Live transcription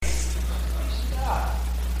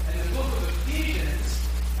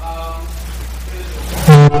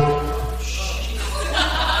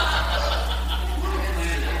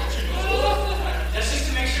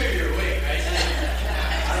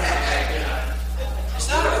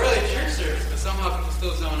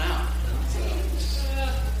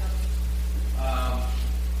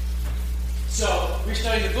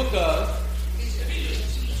studying the book of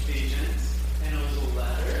Ephesians, and it was a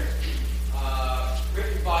letter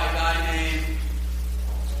written by a guy named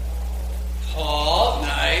Paul.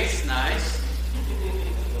 Nice.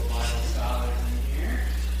 Little Bible scholars in here.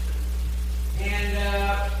 And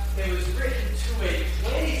it was written to a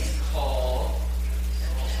place called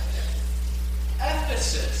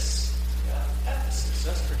Ephesus. Yeah, Ephesus.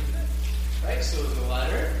 That's pretty good. Right? So it was a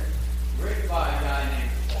letter written by a guy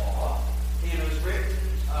named Paul, and it was written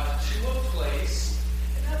to a place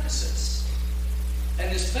in Ephesus.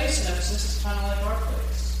 And this place in Ephesus is kind of like our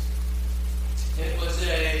place. It was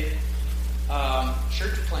a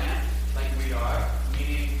church plant, like we are,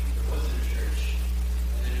 meaning there wasn't a church.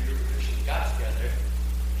 And then a group of Christians got together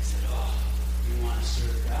and said, we want to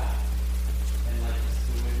serve God. And like, this is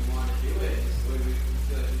the way we want to do it. This is the way we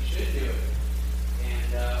feel like we should do it. And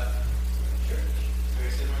church.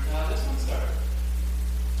 Very similar to how this one started.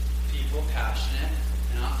 People passionate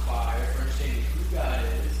and on fire for understanding who God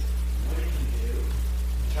is, and what He can do,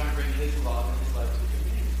 and trying to bring His love and His life to the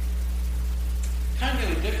community. Kind of the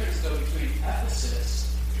only difference, though, between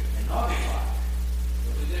Ephesus and Nauvoo.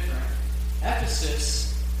 Totally different.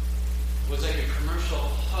 Ephesus was like a commercial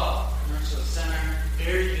hub, commercial center,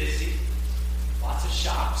 very busy, lots of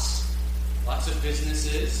shops, lots of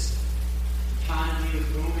businesses. The economy was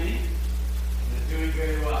booming, and it was doing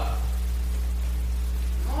very well.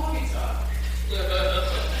 Nauvoo,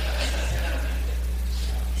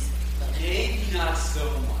 maybe not so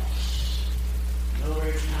much. Middle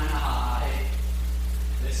rate's kind of high.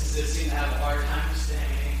 Businesses seem to have a hard time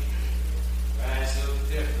staying. Right? It's a little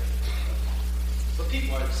different. But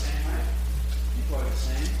people are the same, right? People are the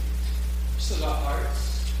same. We still got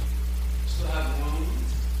hearts. We still have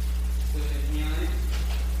wounds. Still need healing.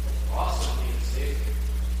 We also need a Savior.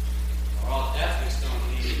 We're all definitely still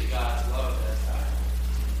need God's love at that time.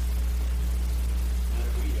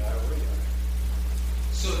 Where we are.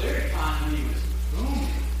 So their economy was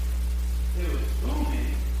booming. It was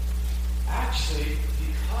booming, actually,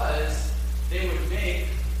 because they would make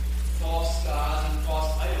false gods and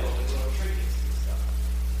false idols, like little trinkets and stuff.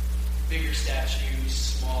 Bigger statues,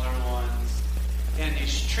 smaller ones. And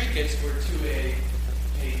these trinkets were to a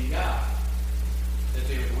pagan god that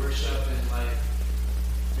they would worship in like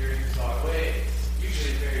very bizarre ways.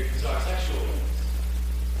 Usually very bizarre sexual ways.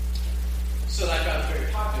 So that got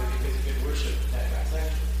very popular because you could worship that guy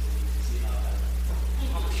sexually. See how that.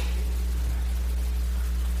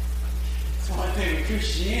 So one thing with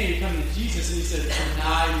Christianity, you come to Jesus and He says,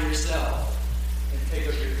 deny yourself and pick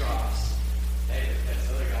up your cross. Hey, but that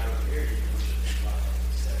other guy over here, you can worship him by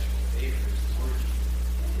sexual favors and orgies.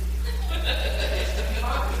 It's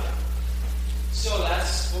popular. So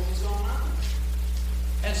that's what was going on.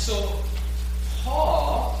 And so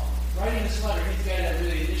Paul, writing this letter, he's the guy that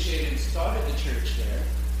really initiated and started the church there.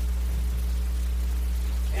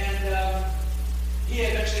 And he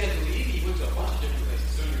eventually had to leave. He went to a bunch of different places.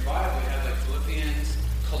 So in your Bible, you have like Philippians,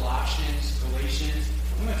 Colossians, Galatians.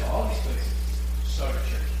 We went to all these places to start a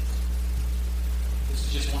church. This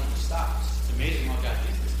is just one of the stops. It's amazing what God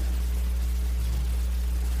did this time.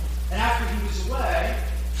 And after he was away,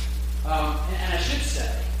 and I should say,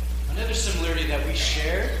 another similarity that we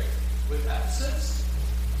shared with Ephesus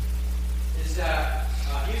is that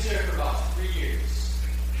he was there for about 3 years.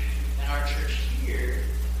 And our church here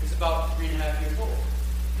is about 3.5 years old.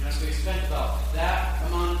 So he spent about that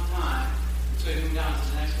amount of time until he moved down to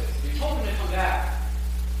the next place. We told him to come back,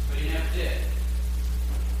 but he never did.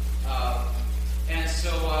 And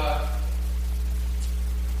so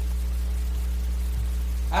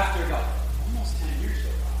after about almost 10 years go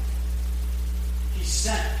by, he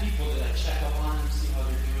sent people to check up on him, see how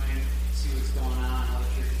they're doing, see what's going on, how the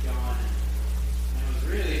church is going. And it was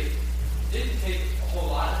really, it didn't take a whole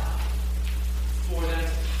lot of time for them to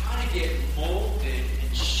kind of get molded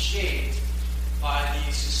and shaped by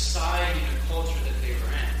the society and the culture that they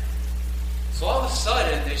were in. So all of a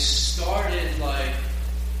sudden, they started like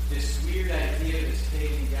this weird idea of this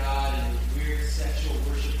pagan god and weird sexual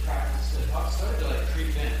worship practices that started to like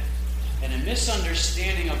creep in. And a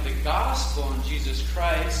misunderstanding of the gospel and Jesus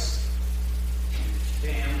Christ, and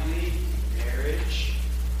family, marriage,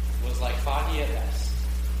 was like foggy at best.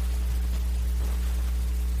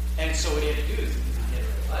 And so what he had to do is he had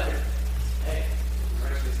to write a letter. Hey, I'm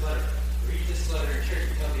going to write this letter. Read this letter at church.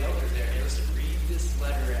 Tell the elders there, hey, listen, read this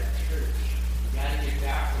letter at church. You got to get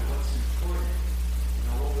back to what's important. You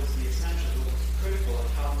know, what was the essential, what was critical of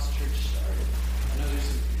how this church started. I know there's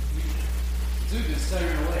some confusion. So we've been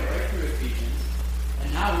studying our way right through Ephesians.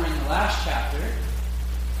 And now we're in the last chapter.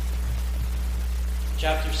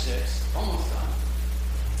 Chapter 6. Almost done.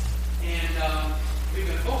 And we've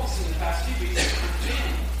been focusing the past few weeks on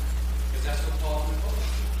family, because that's what Paul's been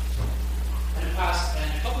focusing on. And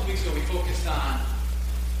a couple of weeks ago, we focused on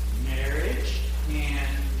marriage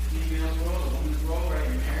and the female's role, the woman's role, right,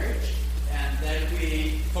 in marriage. And then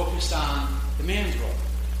we focused on the man's role,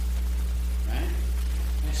 right?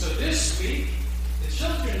 And so this week, the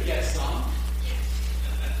children get some.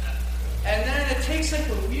 And then it takes like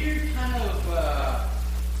a weird kind of,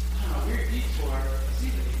 weird detour. It's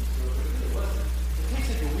either a detour, but it really wasn't. It takes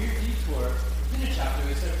like a weird detour within a chapter.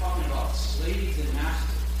 We start talking about slaves and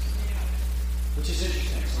masters, which is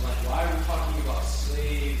interesting. So, like, why are we talking about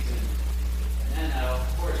slaves? And then, of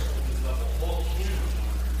course, opens up a whole can of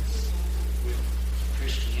worms with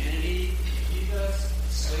Christianity, Jesus,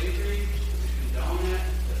 slavery, does it condone it,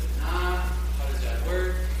 does it not? How does that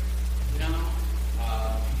work? You know?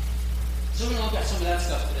 So we're going to look at some of that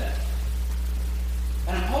stuff today.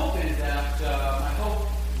 And I'm hoping that, my hope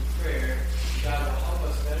and prayer, God will help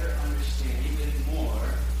us better understand even more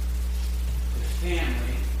the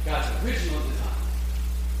family, God's original design.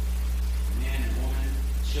 Man and woman,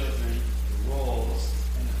 children, the roles,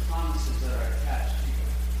 and the promises that are attached to it.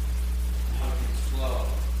 And how it can flow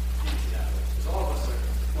into that way. Because all of us are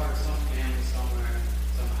part of some family somewhere,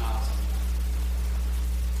 somehow, sometime.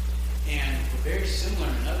 And we're very similar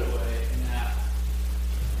in another way in that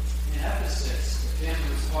in Ephesus, the family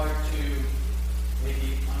was hard to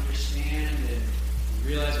maybe understand and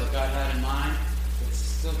realize what God had in mind, but it's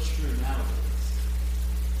still true nowadays.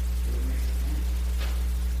 What makes a family?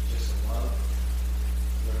 Just a love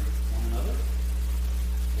for one another?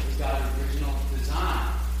 What was God's original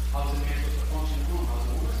design? How was a man supposed to function at home? How was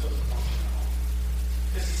a woman supposed to function at home?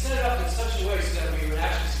 Because he set it up in such a way so that we would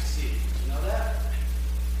actually succeed. You know that?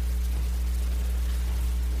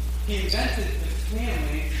 He invented the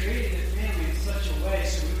family, created the family in such a way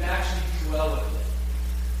so we would actually do well with it.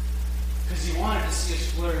 Because he wanted to see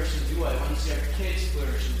us flourish and do well. He wanted to see our kids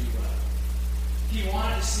flourish and do well. He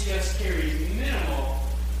wanted to see us carry minimal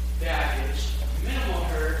baggage, minimal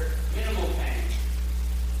hurt, minimal pain.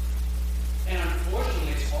 And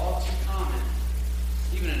unfortunately, it's all too common,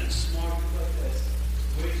 even in a small group like this,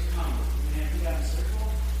 it's way too common. Man, we got in a circle,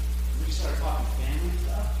 and we start talking family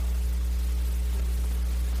stuff.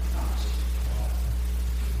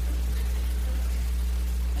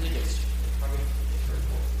 And it gets probably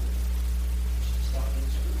hurtful. Stuff in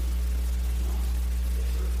this room. No, it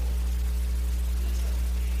gets hurtful. And it's like,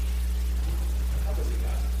 how does it go?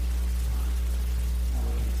 Not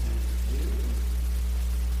what he intended to do.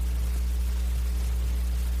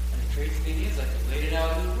 And the crazy thing is, like, he laid it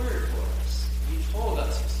out in the Word for us. He told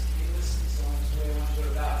us, hey, listen, so much the way I want you to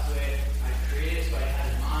go about, the way I created, so I had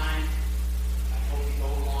in mind. I hope you go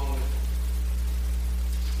along with it.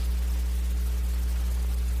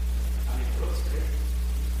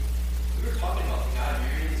 We were talking about the guy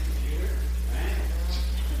marrying his computer, right?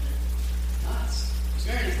 Nuts. He's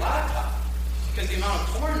marrying his laptop because the amount of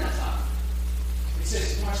porn that's on it. He says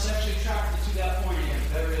he's more sexually attracted to that porn, you have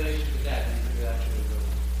a better relationship with that than you do actually with it.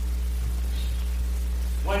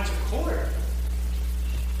 Went to court.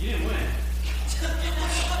 You didn't win.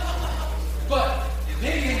 But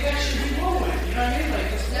maybe eventually he will win. You know what I mean? Like,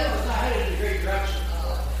 this world is not headed in a great direction.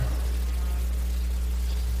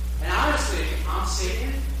 And honestly, if I'm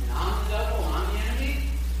Satan, and I'm the devil, and I'm the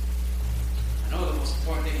enemy, I know the most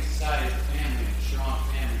important thing in society is the family, and a strong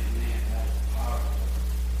family, and man, that is powerful.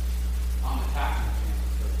 I'm attacking the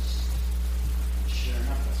family first. And sure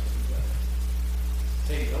enough, that's what he does.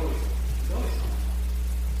 Satan's always on.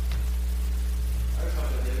 I was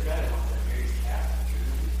talking to the other guy that wants that married cat after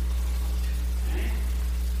him. Right?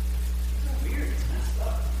 Isn't that weird? It's messed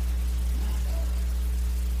up.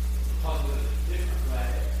 Because of a different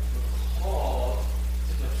way. Called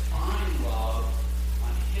to define love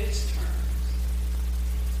on his terms.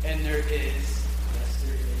 And there is a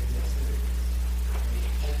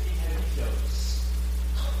heavy dose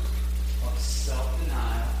of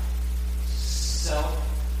self-denial,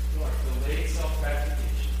 delayed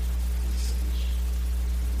self-gratification, and submission.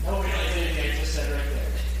 Nobody likes anything I just said right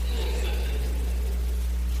there.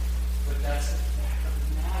 But that's the fact of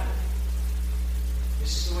the matter.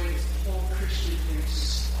 This is the way this whole Christian thing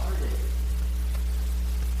started.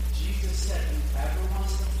 Jesus said, whoever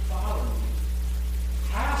wants to follow me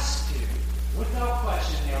has to, without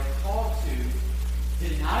question, they are called to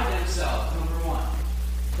deny themselves, number one.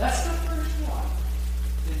 That's the first one.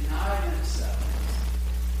 Deny themselves.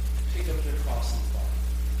 Pick up their cross and follow.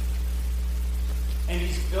 And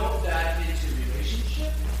he's built that into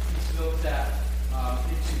relationship. He's built that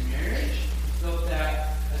into marriage. He's built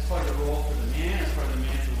that as part of the role for the man, as part of the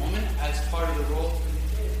man for the woman, as part of the role for the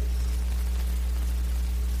kids.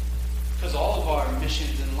 Because all of our mission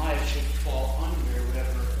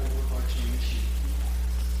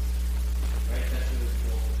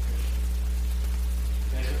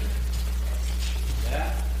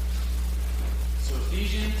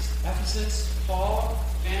Ephesus, Paul,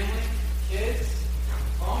 family, kids,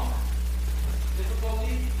 bump,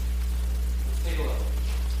 difficulty. Let's take a look.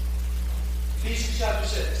 Ephesians chapter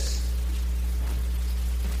 6.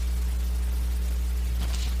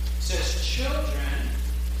 It says, children,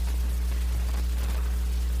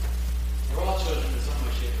 we're all children in some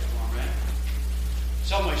way, shape, or form, right?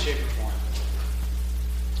 Some way, shape, or form.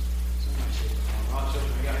 Some way, shape, or form. We're all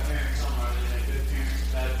children. We got parents somewhere. They're good parents,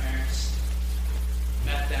 bad parents.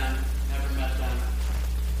 Met them, never met them.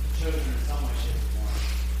 Children in some way, shape, or form.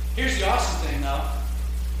 Here's the awesome thing, though.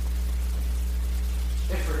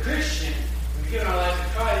 If we're Christian, we've given our life to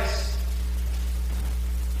Christ,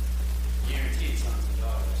 guaranteed sons and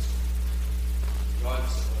daughters.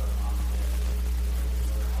 Regardless of what our mom and dad did,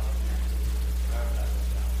 or how the parents did, whatever that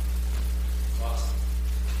worked out. It's awesome.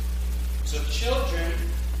 So children,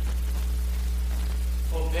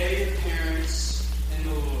 obey your parents in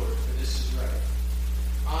the Lord, for this is right.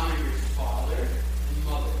 Honor your father and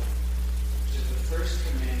mother, which is the first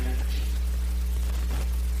commandment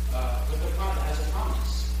that has a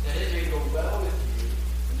promise, that it may go well with you,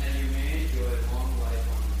 and that you may enjoy long life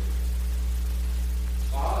on earth.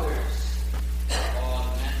 Fathers, the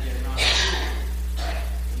men get around too.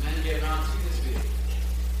 The men get around too this week.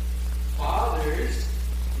 Fathers,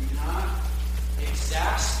 do not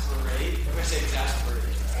exasperate. Everybody say exasperate.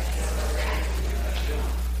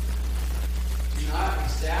 Do not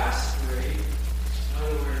exasperate. In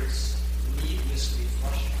other words, needlessly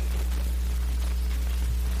frustrate.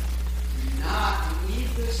 Do not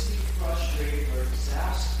needlessly frustrate or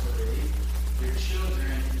exasperate your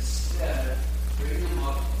children. Instead, bring them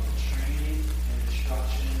up in the training and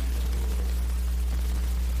instruction of the Lord.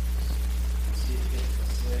 Let's see if it gets the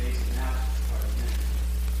slaves and that part of it.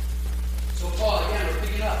 So Paul, again, we're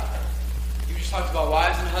picking up. You just talked about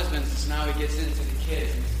wives and husbands, and so now he gets into the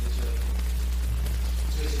kids and into the children.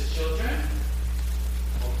 So he says, children,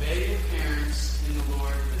 obey your parents in the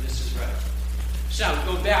Lord, for this is right. So now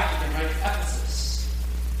we go back again, right? Ephesus.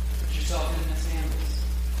 Put yourself in the sandals.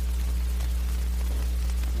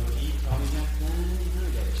 No heat, probably back then.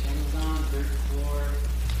 You got your sandals on, third floor.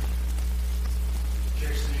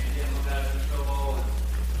 Church is going to get a little bit out of trouble, and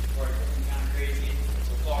or looking kind of crazy.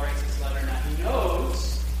 So Paul writes this letter. Now he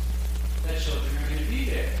knows that children are going to be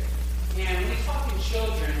there. And when he's talking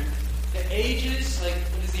children, the ages, like,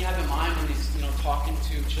 what does he have in mind when he's, talking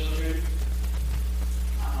to children?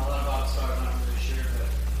 I don't know a lot about stars, I'm not really sure,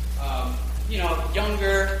 but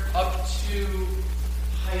younger up to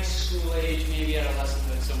high school age, maybe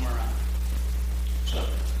adolescenthood, somewhere around.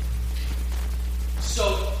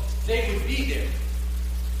 So they would be there.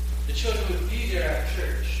 The children would be there at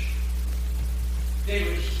church. They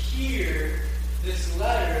would hear this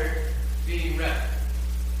letter being read.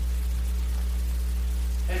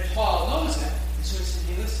 And Paul knows that. And so he said,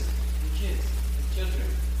 hey, listen, the kids, the children,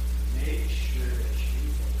 make sure that you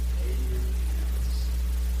obey your parents.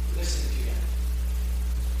 Listen to them.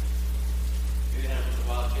 Maybe that was a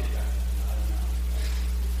wild kid back then. I don't know.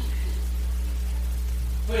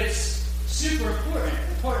 But it's super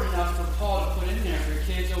important enough for Paul to put in there for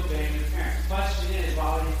kids obeying their parents. The question is, why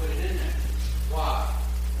would he put it in there? Why?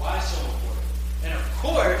 Why so important? And of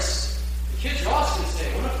course, the kids are also going to say,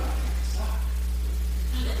 what if my parents suck?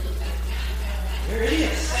 They're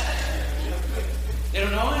idiots. They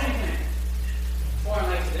don't know anything. Or in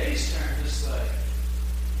like today's term, just like,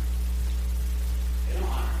 they don't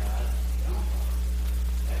honor God. They don't follow.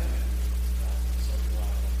 They haven't been with God. So do I.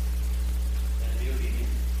 Then be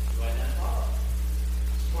obedient. Do I then follow?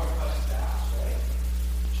 It's important questions to ask, right?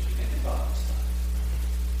 Should we think about this stuff?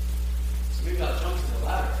 So maybe I'll jump to the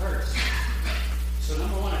ladder first. So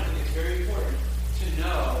number one, I think it's very important to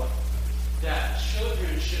know that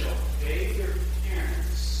children should obey their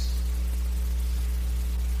parents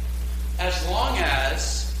as long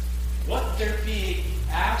as what they're being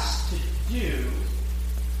asked to do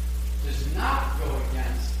does not go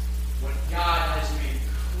against what God has made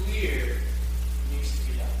clear needs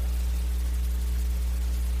to be done.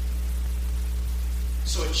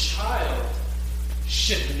 So a child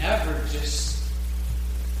should never just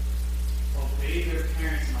obey their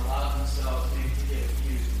parents and allow themselves maybe to get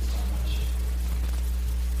abused in so much.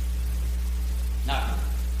 Not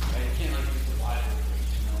right? You can't like use the Bible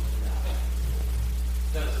for that.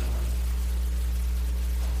 Doesn't work.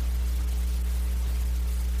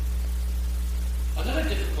 Another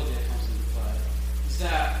difficulty that comes into play is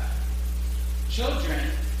that children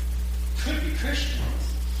could be Christians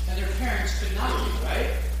and their parents could not be,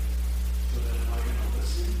 right? So then am I going to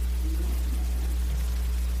listen?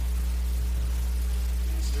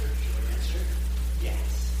 Short answer,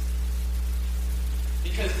 yes.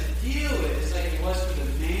 Because the deal is, like it was for the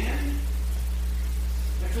man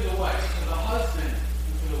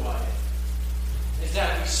is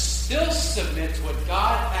that we still submit to what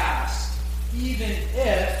God asks, even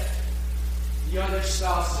if the other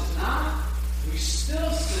spouse does not. We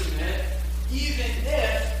still submit, even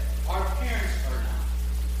if our parents are not.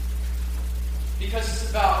 Because it's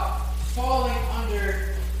about falling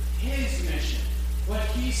under His mission, what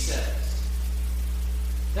He says.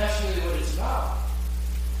 That's really what it's about.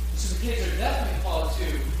 So the kids are definitely called to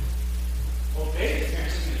obey the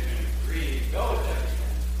parents. They're going to agree and go with everything.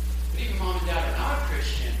 But even mom and dad are not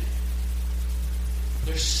Christian,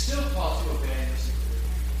 they're still called to obey and listen to their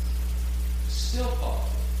parents. Still called.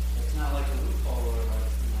 It's not like a loophole or like,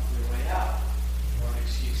 their way out. Or an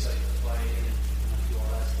excuse like to play and do all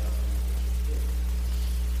that stuff.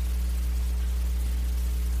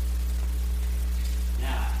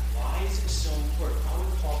 Now, why is it so important? Why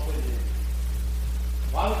would Paul put it in?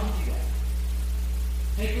 Why would he do that?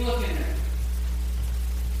 Take a look in there.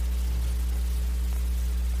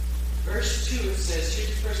 Verse 2, it says, here's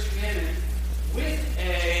the first commandment, with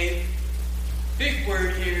a big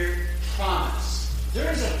word here, promise.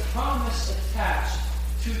 There is a promise attached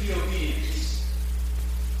to the obedience.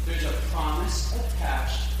 There's a promise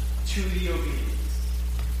attached to the obedience.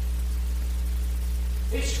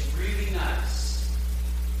 It's really nice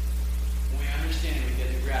when we understand and we get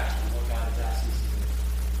the grasp on what God is asking us to do.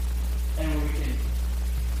 And when we can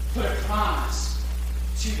put a promise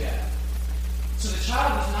to that. So the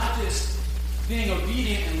child is not just being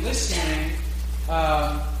obedient and listening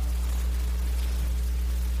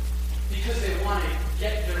because they want to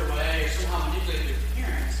get their way or somehow manipulate their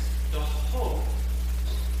parents. The hope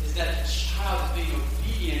is that the child is being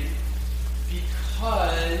obedient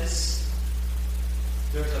because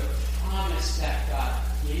there's a promise that God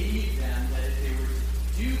gave them that if they were to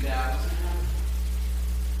do that, what's going to happen?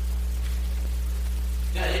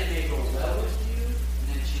 That it may go well with you, and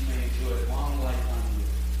that you may enjoy long life on you.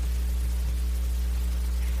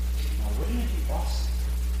 Now, wouldn't it be awesome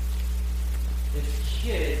if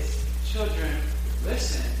children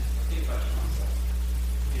listen? Think about your own self.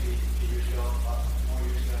 Maybe a few years ago, more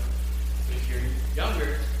years ago. But if you're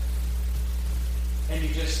younger, and you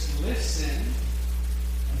just listen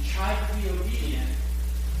and try to be obedient,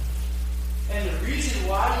 and the reason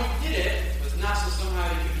why you did it was not so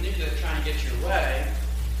somehow you could manipulate trying to get your way,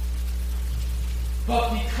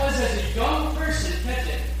 but because as a young person, catch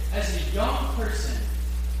it, as a young person,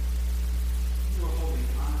 you were holding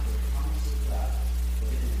on to the promise of God that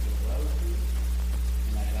it would go well with you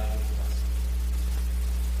and that God would bless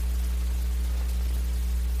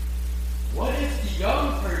you. What if the young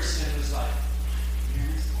person was like,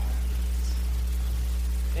 parents are kids?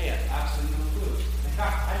 They have absolutely no clue. In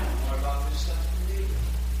fact, I know more about this stuff than they do.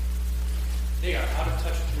 They are out of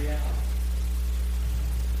touch with reality.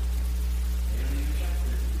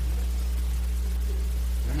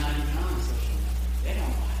 They're not even on social media. They don't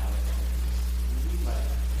know how it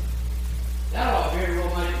works. That all very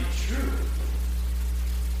well might be true.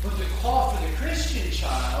 But the call for the Christian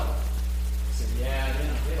child said, yeah, they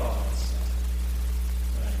don't get all that stuff.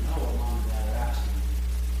 But I know what mom and dad are asking me.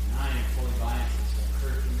 And I ain't fully buying this whole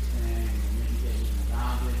curfew thing and maybe getting even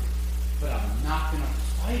around it. But I'm not going to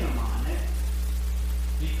fight them on it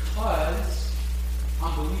because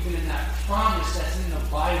I'm believing in that promise that's in the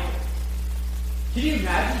Bible. Can you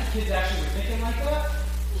imagine if kids actually were thinking like that?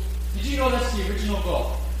 Did you know that's the original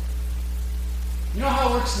goal? You know how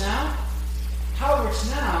it works now? How it works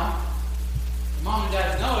now, mom and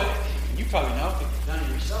dad know it, and you probably know because you've done it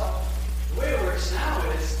yourself. The way it works now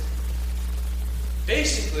is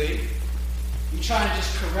basically you try and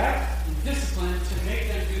just correct and discipline to make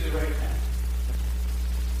them do the right thing.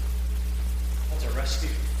 That's a recipe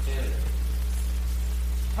for failure.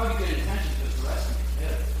 Probably good intentions, but it's a recipe for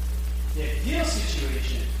failure. The ideal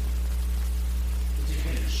situation is you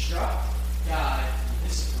can instruct, guide, and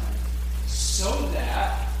discipline so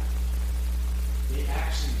that they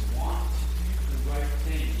actually want to do the right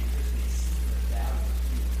thing because they see the value of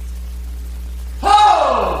it.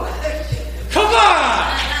 Oh! Come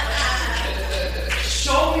on!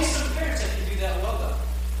 Show me some parents that can do that well, though.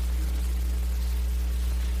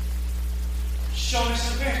 Show me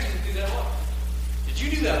some parents that can do that well. Did you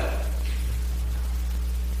do that well?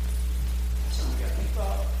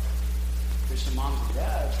 There's some moms and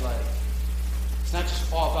dads, like, it's not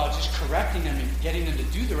just all about just correcting them and getting them to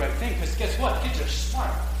do the right thing, because guess what? Kids are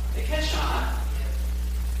smart. They catch on.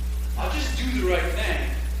 I'll just do the right thing.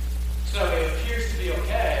 So it appears to be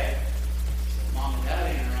okay. So mom and dad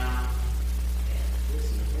ain't around.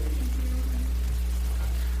 Listen, what are you doing?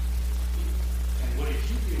 And what did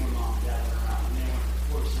you do when mom and dad were around and they weren't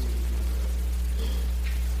forcing you to do the right thing?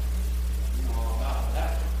 You know all about how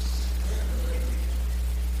that works.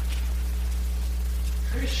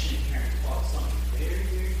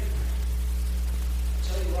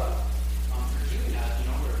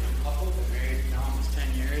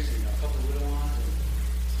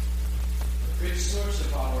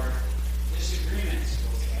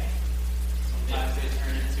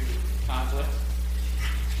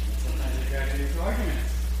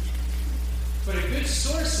 But a good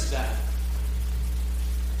source of them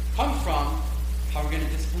come from how we're going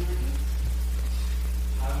to discipline our kids.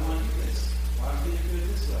 How do we want to do this? Why are we going to do it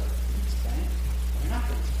this way? We're not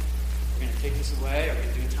going to. We're going to take this away. Are we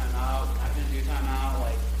going to do a timeout? We're not going to do a timeout.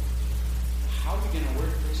 Like, how are we going to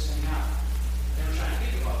work this thing out? And we're trying to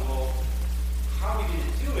think about, well, how are we going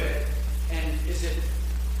to do it? And is it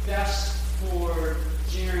best for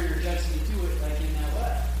Jaren or Judson to do it like in that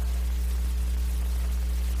way?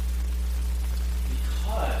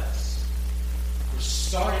 Because we're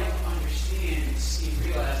starting to understand and see and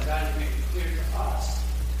realize God has made it clear to us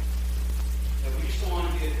that we just don't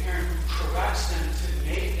want to be a parent who corrects them to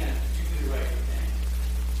make them do the right thing.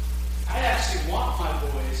 I actually want my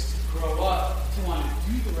boys to grow up to want to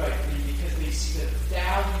do the right thing because they see the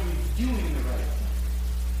value in doing the right thing.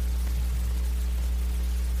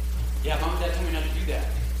 Yeah, Mom and Dad told me not to do that.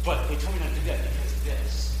 But they told me not to do that because of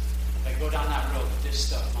this. If I go down that road, this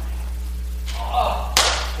stuff might happen. Oh!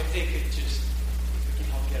 If they could just, if we can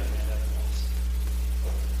help get them there, that'd be awesome.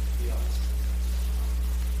 Be awesome.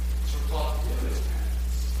 So we're called to do as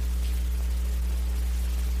parents.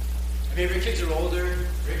 I mean, your kids are older,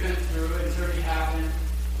 they've been through it, it's already happened.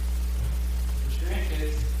 There's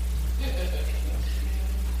grandkids.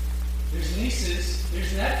 There's nieces,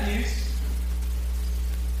 there's nephews.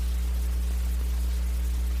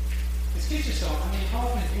 Kids just don't. I mean, how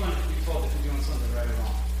often do you want to be told if you're doing something right or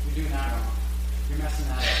wrong? You're doing that wrong. You're messing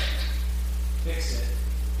that up. Fix it.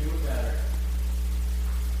 Do it better.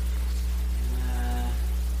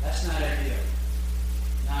 That's not ideal.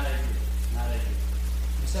 Not ideal. Not ideal.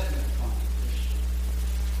 It's definitely fun.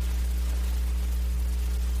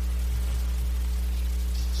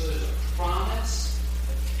 So there's a promise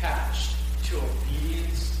attached to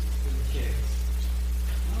obedience for the kids.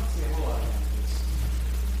 I don't see a whole lot of that.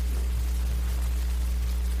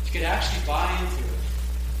 You could actually buy into it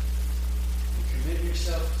and commit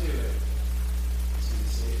yourself to it. It's going to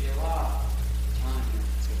save you a lot of time.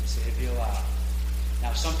 It's going to save you a lot.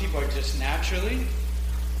 Now, some people are just naturally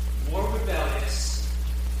more rebellious.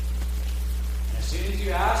 And as soon as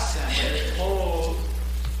you ask them, they're told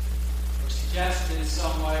or suggested in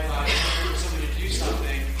some way by somebody to do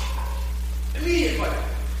something, immediate fight.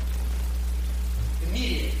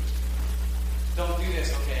 Immediate. Don't do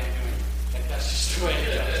this. Okay, I'm doing it. Like, that's just the way it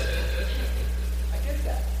goes. I get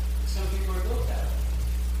that. Some people are built that way.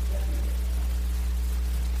 Definitely.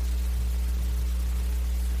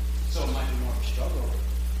 So it might be more of a struggle,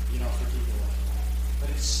 for people like that. But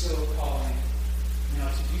it's still calling, to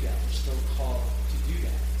do that. We're still called to do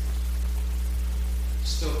that.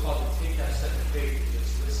 Still called to take that step of faith and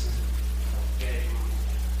just listen and obey on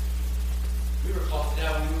that. We were called to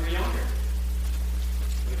that when we were younger.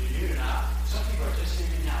 Whether you knew or not, some people are just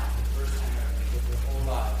figuring out for the first time ever. They lived their whole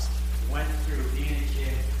lives. Went through being a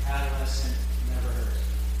kid, adolescent, never heard.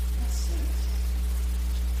 That stinks.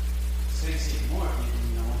 It stinks even more if you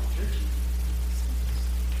didn't know what church you.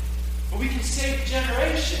 But we can save a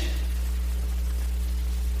generation.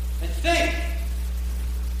 And think,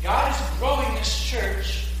 God is growing this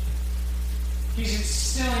church. He's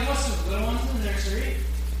instilling us as little ones in the nursery.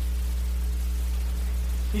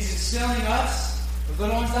 He's instilling us, the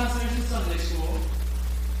little ones downstairs in Sunday school.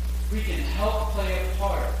 We can help play a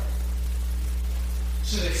part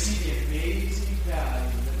so they see the amazing value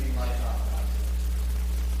of living life out loud.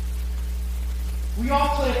 We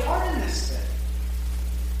all play a part in this thing.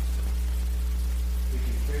 We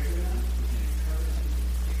can pray for them, we can encourage them, we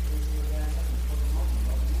can pick those little guys up and put them up and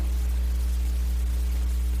love them up.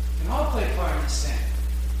 We can all play a part in this thing.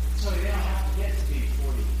 So they don't have to get to be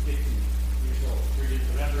 40, 50 years old, 30,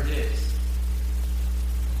 whatever it is.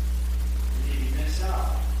 We miss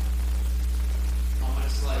out on what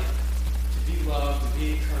it's like to be loved, to be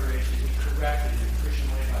encouraged, to be corrected in a Christian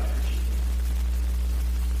way by a Christian family.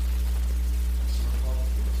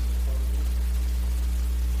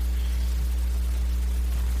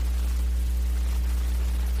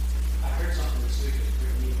 I heard something this week that was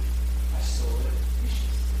pretty neat. I stole it. You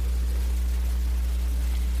should steal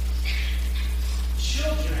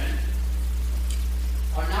it. Children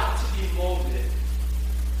are not to be molded,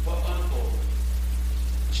 but unfolded.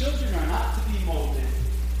 Children are not to be molded,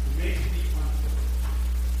 but made to be unfolded.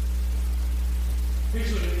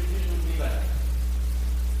 Here's what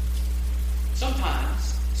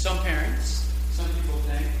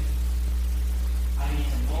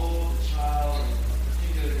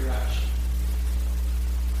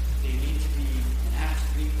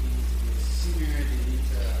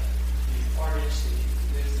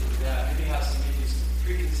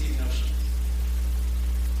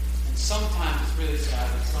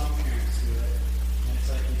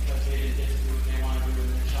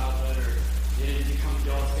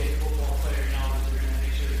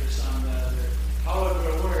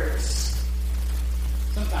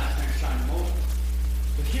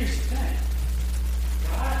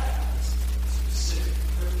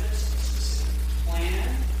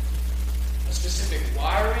specific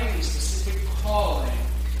wiring, a specific calling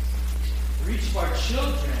for each of our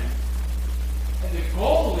children. And the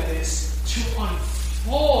goal is to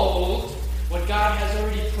unfold what God has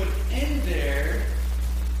already put in there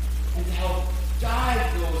and to help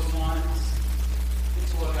guide those ones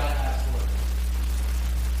into what God has for them.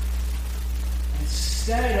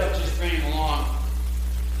 Instead of just bringing along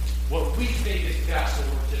what we think is best or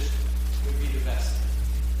what just would be the best.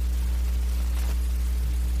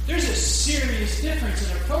 There's a serious difference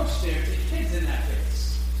in approach there to the kids in that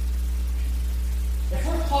case. If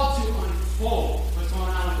we're called to unfold what's going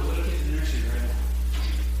on with the little kids in the nursery right now,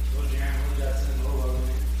 little Jeremy, little Judson, little Logan,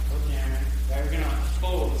 little Jeremy, right? We're going to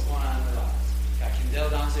unfold what's going on in their lives. We got Kendall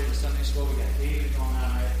downstairs in Sunday school, we got David going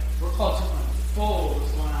on, right? We're called to unfold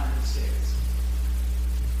what's going on in these kids.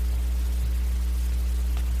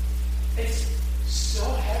 It's so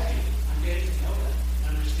heavy on getting to know them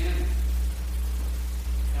and understand them.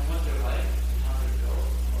 And what they're like, and how they're built,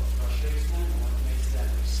 and what frustrates them, and what makes them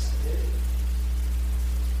excited.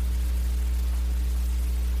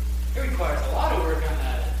 It requires a lot of work on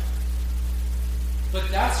that end. But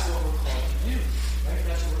that's what we're called to do. Right?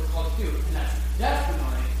 That's what we're called to do. And that's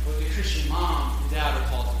definitely what the Christian mom and dad are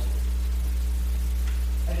called to do.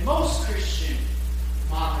 And most Christian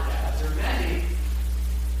mom or dads, or many,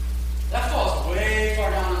 that falls way far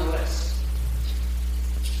down on the list.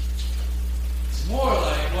 It's more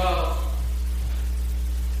like, well,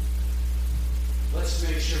 let's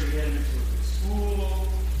make sure we get them into a good school.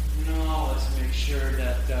 Let's make sure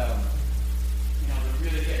that they're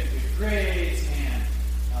really getting good grades, and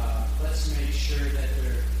let's make sure that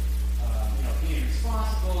they're being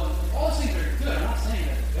responsible. And all those things are good. I'm not saying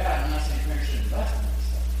that they're bad. I'm not saying parents should invest in that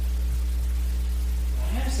stuff. What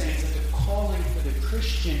I am saying is that the calling for the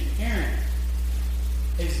Christian parent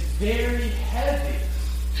is very heavy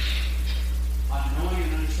on knowing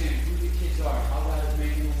and understanding who the kids are, how God is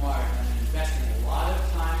making them wired, and investing a lot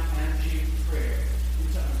of time, energy, and prayer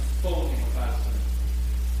into unfolding what God is doing.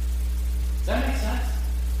 Does that make sense?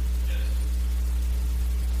 Yes.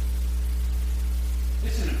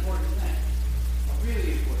 It's an important thing.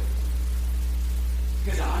 Really important.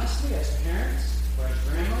 Because honestly, as parents, or as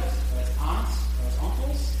grandmas, or as aunts, or as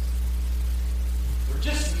uncles, we're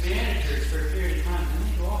just managers for a period of time, and then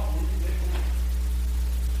they go off and they do their thing.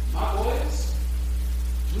 My boys,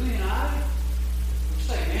 Julie and I, we're just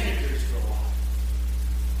like managers for a while.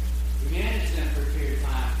 We manage them for a period of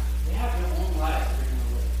time. They have their own lives that they're going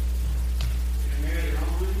to live. They're going to marry their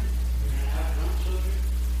own women. They're going to have their own children.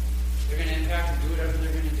 They're going to impact and do whatever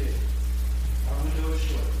they're going to do. Our window is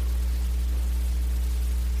short.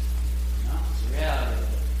 No, it's the reality of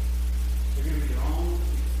it. They're going to be their own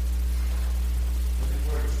people. Looking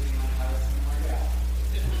forward to seeing how it's going to work out.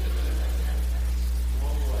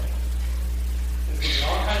 Oh boy. There's going to be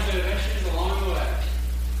all kinds of adventures along the way.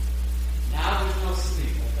 Now there's no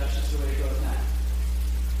sleep. That's just the way it goes now.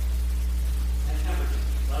 And temper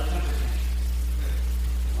tantrums. A lot of temper tantrums.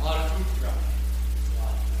 And a lot of food throwing. A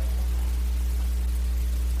lot of that.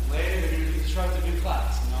 And later they're going to construct a new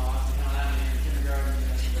class. That in kindergarten,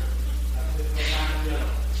 have a difficult time with the other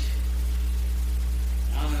ones.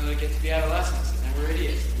 Now then they get to be adolescents, and then we're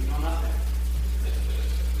idiots, and we know nothing. We're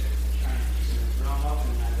trying to teach them and grow them up in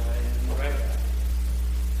that way, and we're right back.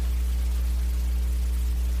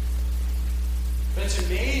 But it's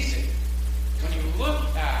amazing when you look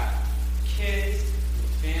at kids,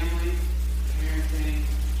 family, parenting,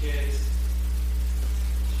 kids,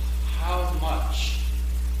 how much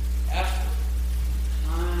effort,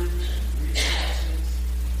 time, resources,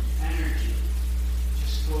 energy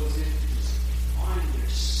just goes into just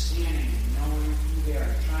understanding and knowing who they are,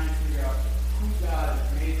 and trying to figure out who God has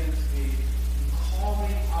made them to be, and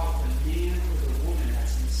calling out the man or the woman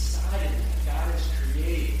that's inside of them that God has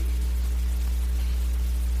created.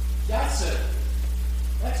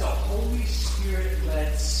 That's a Holy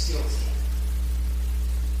Spirit-led skill set.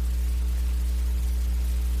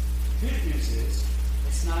 The good news is,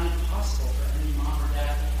 it's not impossible for any mom or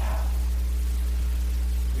dad to have.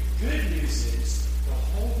 The good news is the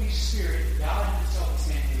Holy Spirit, God Himself, is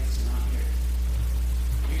saying, "Hey, listen, I'm here.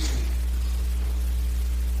 Use me.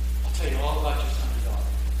 I'll tell you all about your son and daughter.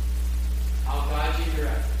 I'll guide you and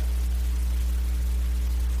direct you.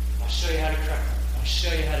 I'll show you how to correct them. I'll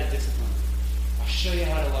show you how to discipline them. I'll show you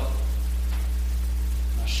how to love them.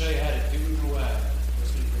 And I'll show you how to do it in a way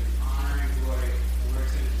that's going to bring honor and glory and where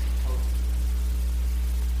it's going to be hope."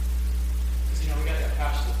 We got that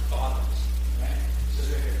passage of fathers, right? It says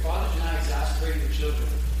right here, "Fathers, do not exasperate your children.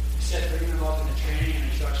 Instead, bring them up in the training and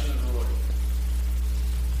instruction of the Lord."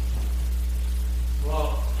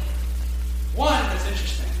 Well, one, that's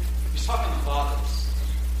interesting. He's talking to fathers.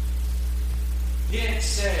 He didn't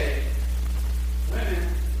say, women,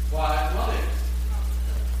 wives, mothers.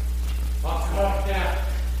 Well, yeah.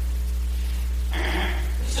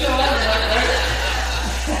 Still on right?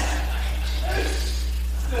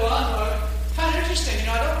 Still on kind of interesting.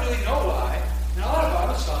 I don't really know why. And a lot of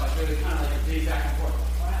Bible scholars really kind of debate back and forth.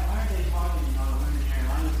 Why are they talking, women here?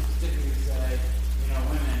 Why don't they typically say,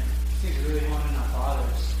 women? Seems to really hone in on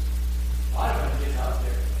fathers. A lot of it gets out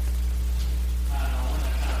there. I don't know, one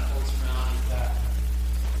that kind of floats around is that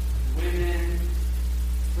women,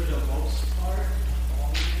 for the most part, not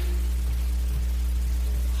all women,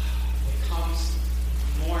 it comes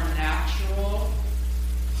more natural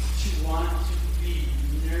to want to be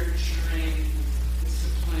nurturing,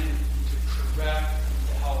 disciplined, to correct,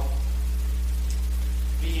 to help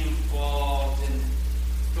be involved and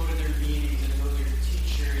go to their meetings and go to their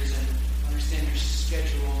teachers and understand their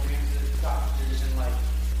schedule and bring them to their doctors and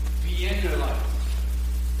be in their life.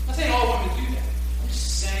 I'm not saying all women do that. I'm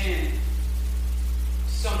just saying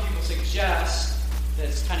some people suggest that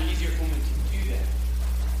it's kind of easier for women to do that.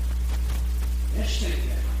 Interesting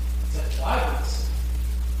thing is that the Bible says,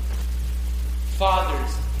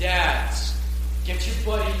 fathers, dads, get your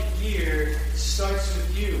butt in gear. It starts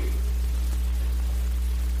with you.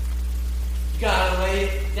 You gotta lay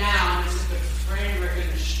it down. This is the framework and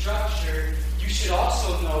the structure. You should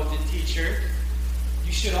also know the teacher.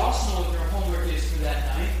 You should also know what their homework is for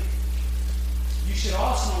that night. You should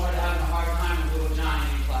also know where they're having a hard time with little Johnny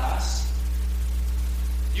in class.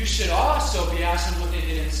 You should also be asking what they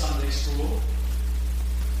did in Sunday school.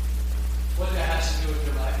 What that has to do with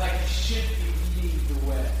their life. You should be leading the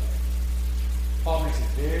way. Paul makes a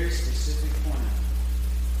very specific point.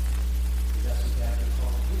 Because that's what dads are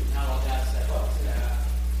called to do. Not all dads step up to that.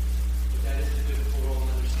 But that is the biblical role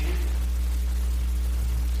and understanding.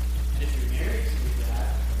 And if you're married to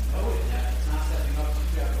that, or know that, it's not stepping up to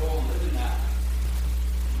that role and living that.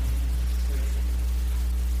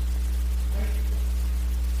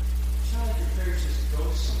 It's not like your marriage just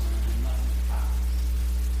goes somewhere and nothing happens.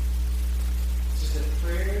 It's just that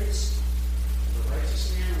prayers of the righteous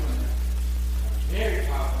man and women are very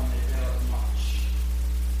powerful and they avail much.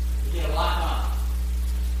 They get a lot done.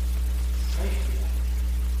 Pray for that.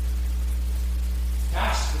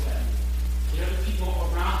 Fast for them. Get other people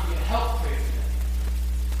around you to help pray for them.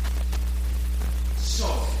 So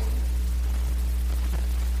important.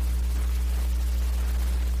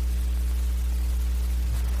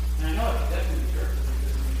 And I know it can definitely be hurtful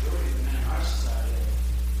because the majority of the men in our society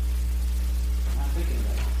are not thinking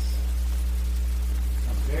about this.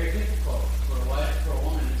 It's very difficult for a wife, for a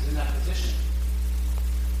woman who's in that position.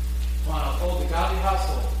 Want to uphold the godly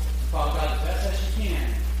household and follow God the best that she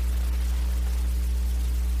can.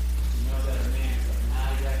 She knows that her man is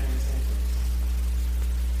not exactly the same place.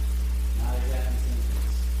 Not exactly the same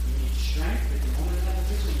place. You need strength. If you're a woman in that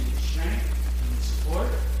position, you need strength. You need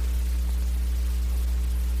support.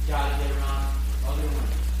 Got to get around other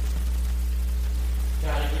women.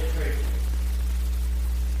 Got to get prayed for.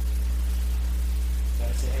 Got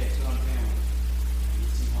to say, hey, it's on family. I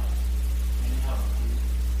need some help. Any help?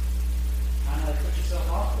 Kind of put yourself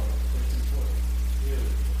out there, but it's important. Really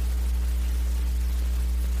important.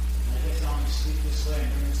 And I guess I only speak this way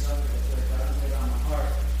and bring this up because I feel like God has laid on my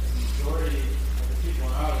heart that the majority of the people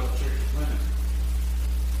in our little church is women. I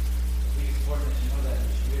think it's important that you know that and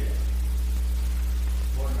that you hear that.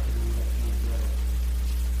 Important to know that you know together.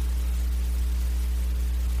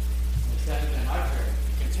 And it's definitely been my prayer.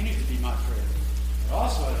 It continues to be my prayer. But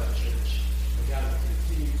also at our church, we got to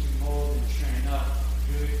continue to mold and train up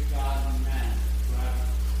good, godly men who have a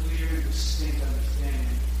clear, distinct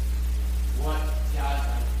understanding of what God's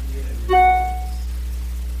idea is.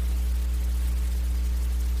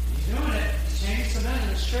 He's doing it. He's changing some men in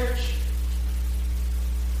this church.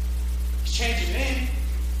 He's changing me.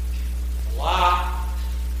 A lot.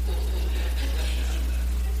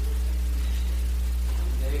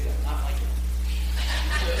 Some days I'm not like it.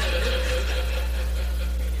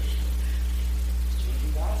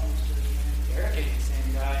 Changing guys in this church, man. Eric ain't the same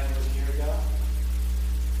guy he was a year ago.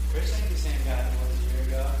 Chris ain't the same guy he was a year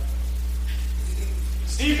ago.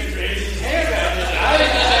 Stephen's raising his hand back there. I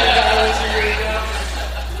ain't the same guy he was a year ago.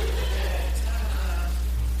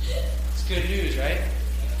 It's good news, right?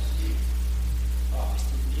 Oh,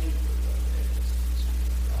 Stephen.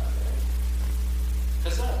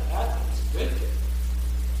 That's not a bad thing. It's a good thing.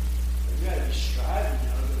 But you got to be striving, to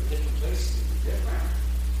go to different places to be different.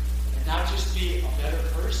 And not just be a better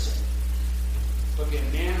person, but be a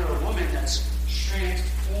man or a woman that's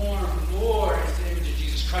transformed more into the image of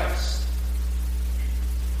Jesus Christ.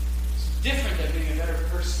 It's different than being a better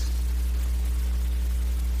person.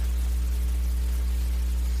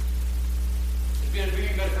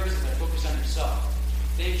 himself.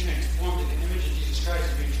 Being transformed in the image of Jesus Christ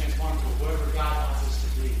and being transformed to whatever God wants us to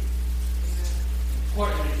be.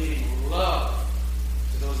 Importantly, giving love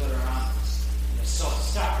to those that are around us. And the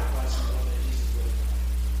self-sacrificing love that Jesus would have done.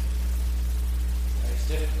 Right? It's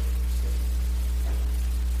different.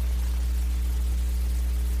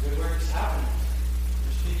 Good work is happening.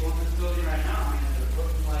 There's people in this building right now, man, that are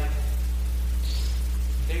putting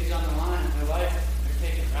things on the line in their life. They're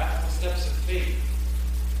taking radical steps of faith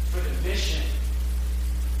for the mission,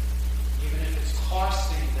 even if it's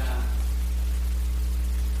costing them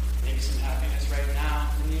maybe some happiness right now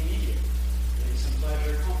in the immediate, maybe some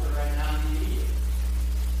pleasure or comfort right now in the immediate.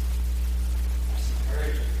 That's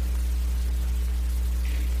encouraging.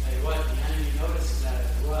 Tell you what, the enemy notices that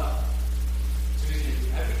as well. So he's going to do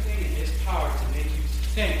everything in his power to make you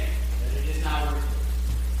think that it is not worth it.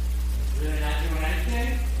 It's really not doing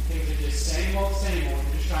anything. Things are just same old,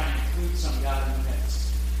 you're just trying to include some God in the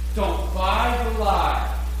mix. Don't buy the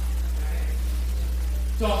lie.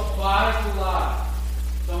 Don't buy the lie.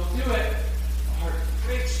 Don't do it. The heart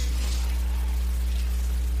breaks.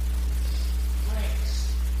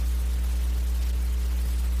 Breaks.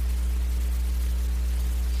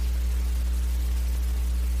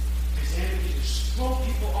 Because the enemy just throw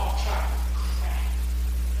people off track with crap.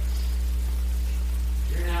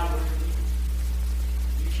 You're now worthy.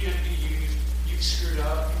 You can't be used. You've screwed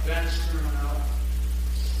up. You've been screwing up.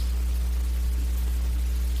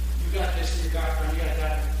 You got this in your background. You got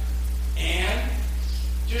that. And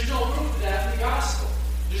there's no room for that in the gospel.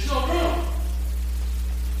 There's no room.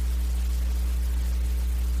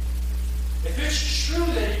 If it's true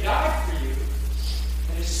that he died for you,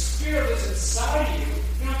 and his spirit lives inside of you,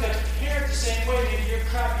 you don't have to parent the same way maybe your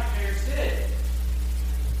crappy parents did.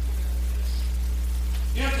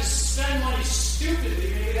 You don't have to spend money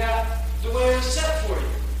stupidly, maybe that the way it was set for you.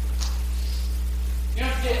 You don't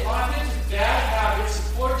have to get locked into bad habits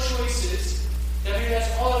and poor choices that maybe that's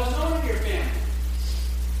all that was known in your family.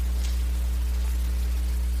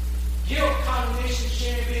 Guilt, condemnation,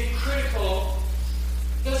 shame, being critical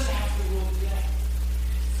doesn't have to rule the day.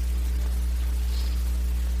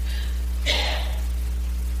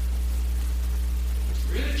 It's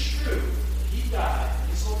really true that he died and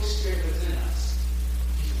his Holy Spirit lives in us.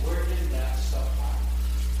 He's working that stuff out.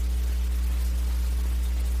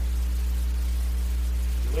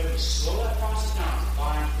 The way we slow that process down is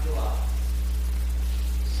buying for the lie.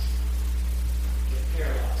 Get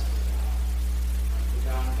paralyzed.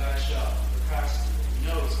 Down the back shelf, procrastinate. He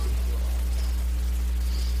knows people will.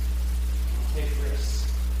 Don't take risks.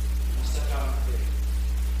 Don't step out in faith.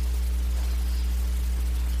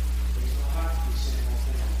 Things don't have to be the same old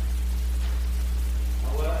thing. You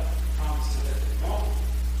know what? I promise you that they won't.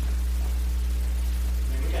 I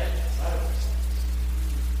mean, we got to get outside of ourselves.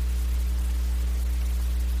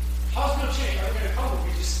 How's no change? Are we going to come if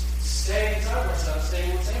we just stay inside of ourselves, stay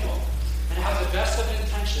in the same old, and have the best of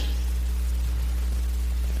intentions?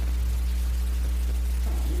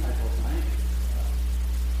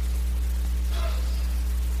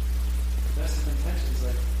 Best of intentions,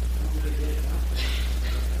 like, I don't really get it.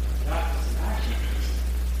 God doesn't actually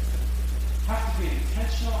have to be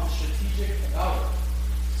intentional and strategic about it.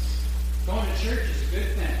 Going to church is a good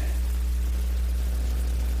thing.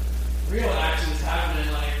 Real action is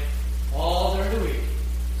happening like all during the week.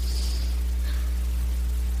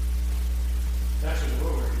 That's where the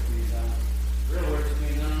real work is being done. Real work is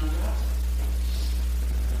being done on the gospel.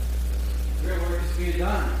 Real work is being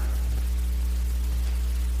done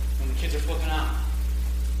when the kids are flipping out.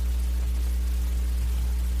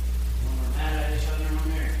 When we're mad at each other and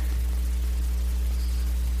we're married.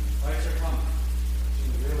 Fights are coming.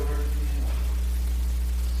 The real work is being done.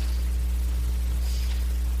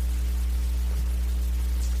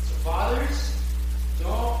 So fathers,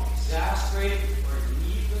 don't exasperate or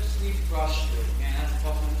needlessly frustrate. Man, that's a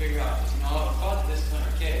tough one to figure out. Because you know, if fathers discipline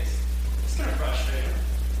our kids, it's going to frustrate them.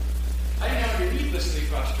 I didn't know you're needlessly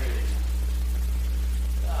frustrated.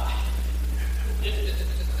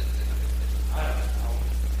 I don't know.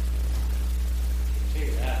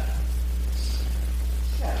 Figure that.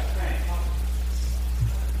 Yeah, Frank, talk about this.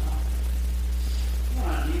 I don't know. You don't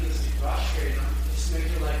want to needlessly frustrate them. Just make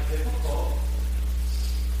your life difficult.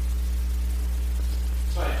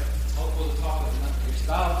 That's why it's helpful to talk with your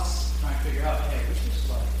spouse, try and figure out, hey, what's this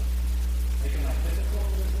like? Making life difficult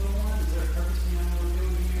for this little one? Is there a purpose behind what we're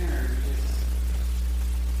doing here? Or just,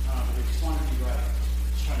 I don't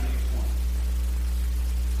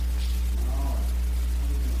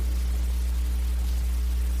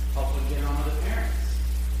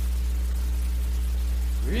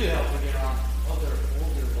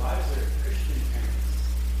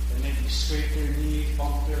scrape their knees,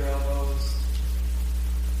 bump their elbows.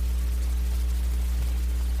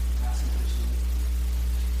 Ask them for Jesus.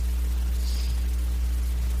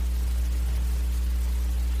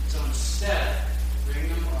 So instead, bring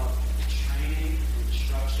them up in the training and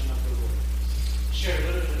instruction of the Lord. Shared a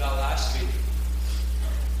little bit about last week.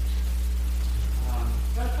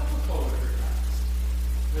 Got a couple of coworker friends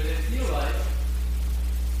where they feel like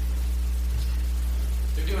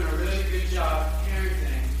they're doing a really good job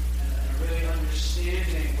parenting and a really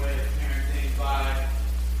understanding way of parenting by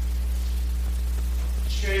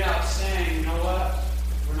straight out saying, you know what,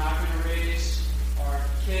 we're not going to raise our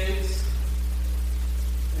kids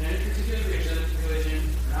in any particular religion.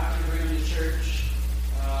 We're not going to bring them to church.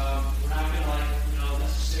 We're not going to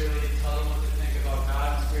necessarily tell them what to think about God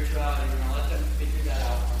and spirituality. We're going to let them figure that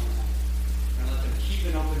out on their own. We're going to let them keep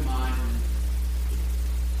an open mind and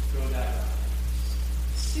go that route.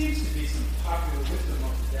 Seems to be some popular wisdom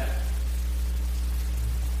of the day.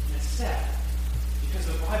 And it's sad, because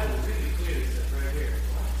the Bible really clearly says right here,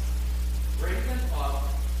 bring them up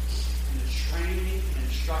in the training and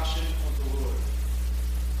instruction of the Lord.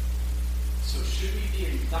 So should we be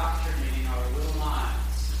indoctrinating our little minds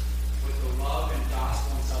with the love and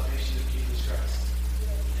gospel and salvation of Jesus Christ?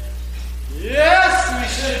 Yes, we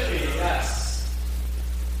should be. Yes.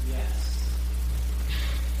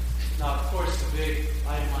 Now, of course, the big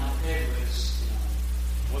item on the table is,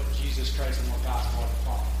 what Jesus Christ and what gospel are we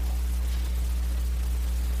talking about?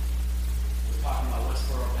 We're talking about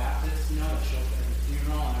Westboro Baptists, that show up at the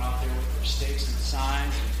funeral and they're out there with their stakes and signs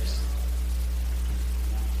and just,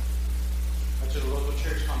 that's where the local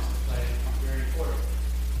church comes into play and becomes very important.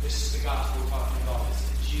 This is the gospel we're talking about. This is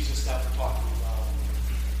the Jesus that we're talking about.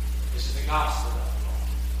 This is the gospel that we're talking about.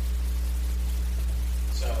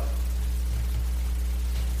 So,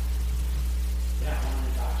 yeah, I want to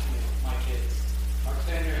indoctrinate my kids. Our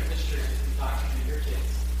plan here at this church is to indoctrinate your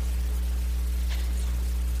kids.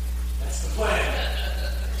 That's the plan.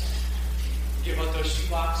 Give out those shoe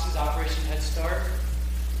boxes, Operation Head Start.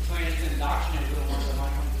 The plan is to indoctrinate little ones that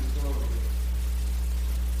might come through the door with you.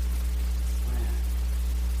 Plan.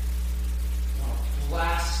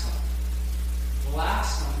 Blast them.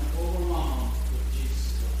 Blast them and overwhelm them with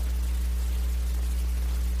Jesus' love.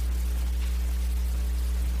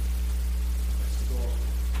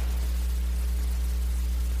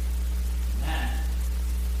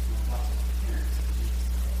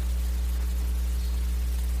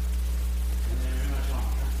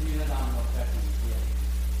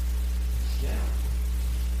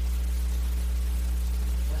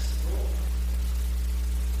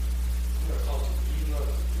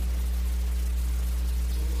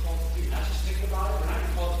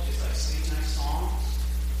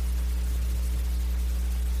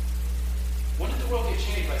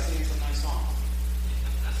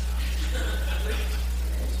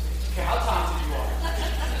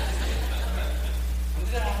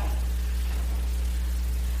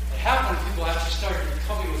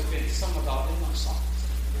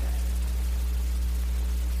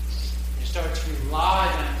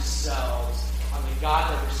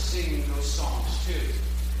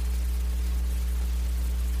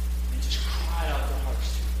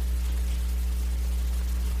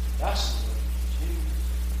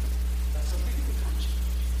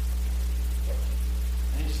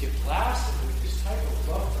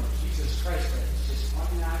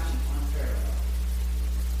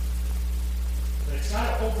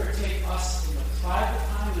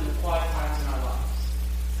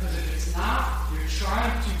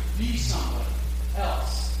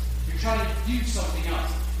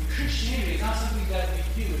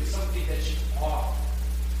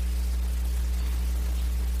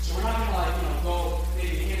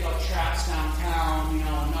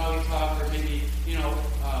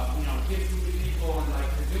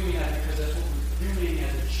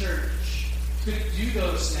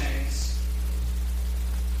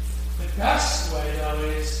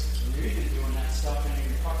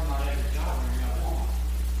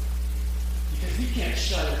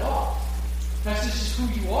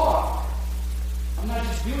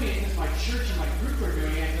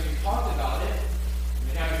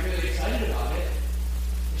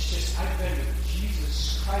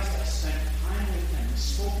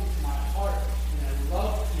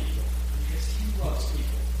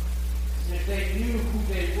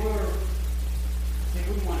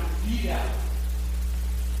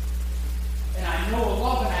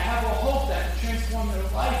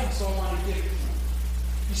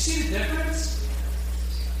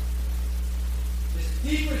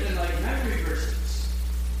 Deeper than memory verses.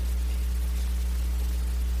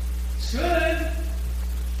 It's good,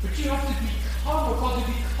 but you have to become. We're called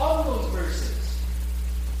to become those verses.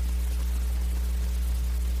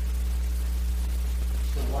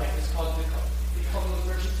 The wife is called to become those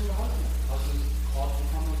verses to her husband. The husband is called to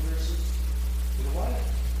become those verses to the wife.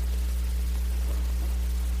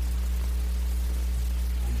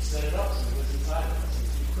 And he set it up so it was inside of us. And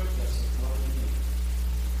he equipped us with what we need.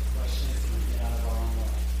 The question is, can we get out of our own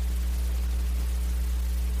way?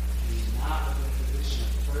 And he's not in the position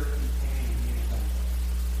of hurt and pain and being offended.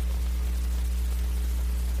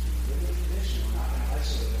 We're in a condition, we're not going to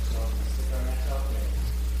isolate ourselves and stick our necks out there.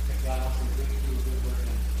 If God wants to do a good work in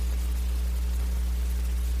us.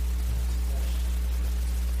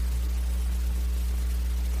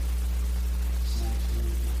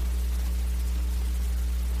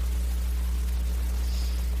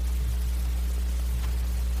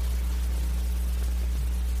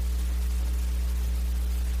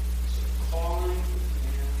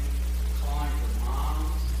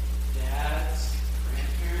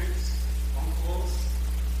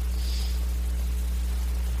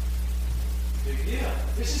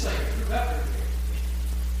 This is like a group effort here.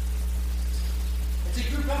 It's a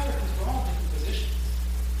group effort because we're all in different positions.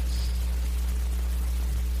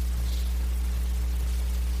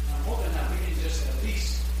 And I'm hoping that we can just at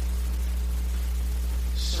least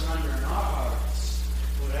surrender in our hearts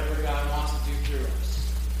whatever God wants to do through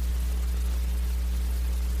us.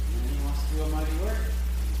 And He wants to do a mighty work.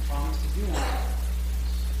 He promised to do one.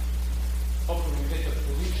 Hopefully we get the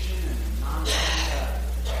pollution and the nonsense out of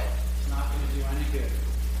it. It's not going to do any good.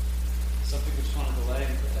 Some people just want to delay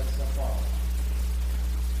and put that stuff off.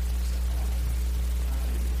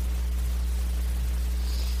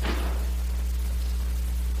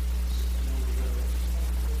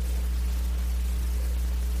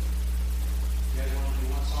 You guys want to do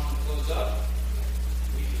one song to close up?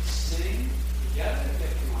 We can sing together.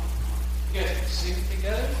 Come on. You guys can sing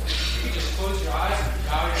together. You can just close your eyes and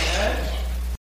bow your head.